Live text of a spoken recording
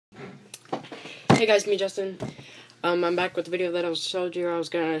Hey guys, me Justin. I'm back with the video that I showed you. I was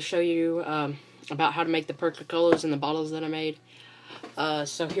gonna show you about how to make the perk colors in the bottles that I made.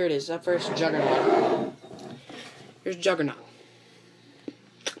 So here it is. Up first, Juggernaut. Here's Juggernaut.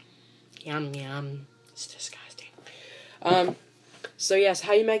 Yum yum. It's disgusting. So yes,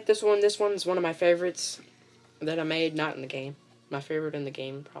 how you make this one? This one's one of my favorites that I made. Not in the game. My favorite in the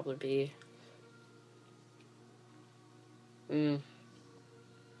game would probably be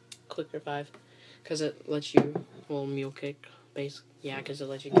Clicker 5. Because it lets you, well, mule kick, basically. Yeah, because it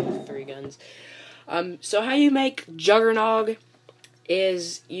lets you get 3 guns. So how you make Juggernog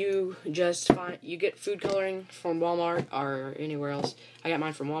is you just you get food coloring from Walmart or anywhere else. I got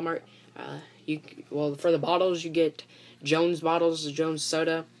mine from Walmart. Well, for the bottles, you get Jones bottles, Jones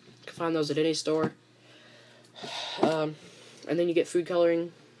soda. You can find those at any store. And then you get food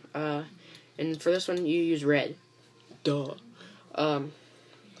coloring. And for this one, you use red. Duh.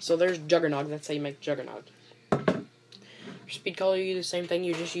 So there's Juggernog. That's how you make Juggernog. For speed color, you do the same thing.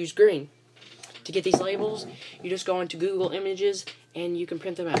 You just use green. To get these labels, you just go into Google Images and you can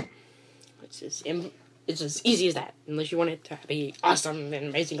print them out. It's as easy as that. Unless you want it to be awesome and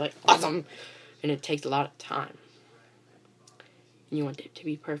amazingly awesome, and it takes a lot of time. And you want it to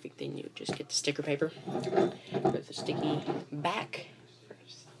be perfect, then you just get the sticker paper with the sticky back for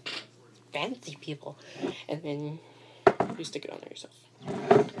fancy people, and then you stick it on there yourself.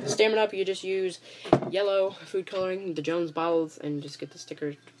 Stamina up, you just use yellow food coloring, the Jones bottles, and just get the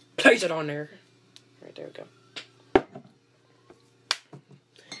sticker, place it on there. Right there we go.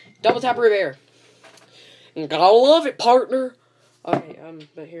 Double tap repair. Gotta love it, partner. Okay,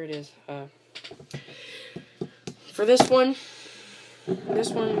 but here it is. For this one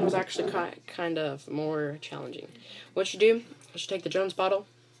was actually kind of more challenging. What you do is you take the Jones bottle,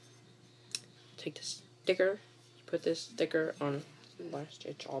 take the sticker, you put this sticker on. Last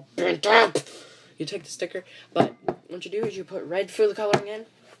it's all bent up. You take the sticker, but what you do is you put red food coloring in,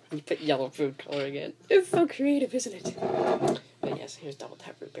 and you put yellow food coloring in. It's so creative, isn't it? But yes, here's double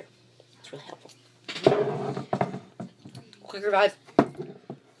tap root beer. It's really helpful. Quick revive.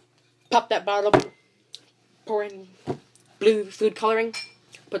 Pop that bottle. Pour in blue food coloring.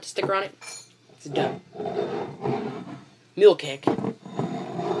 Put the sticker on it. It's done. Mule kick.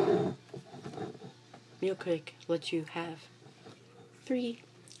 Mule kick lets you have 3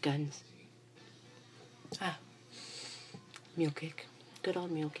 guns. Mule kick. Good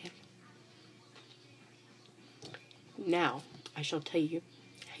old mule kick. Now, I shall tell you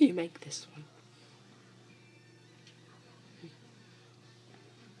how you make this one.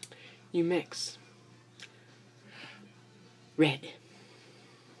 You mix red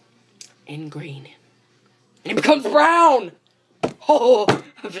and green, and it becomes brown! Oh,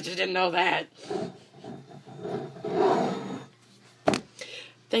 I bet you didn't know that.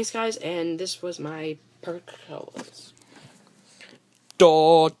 Thanks, guys, and this was my perk colors.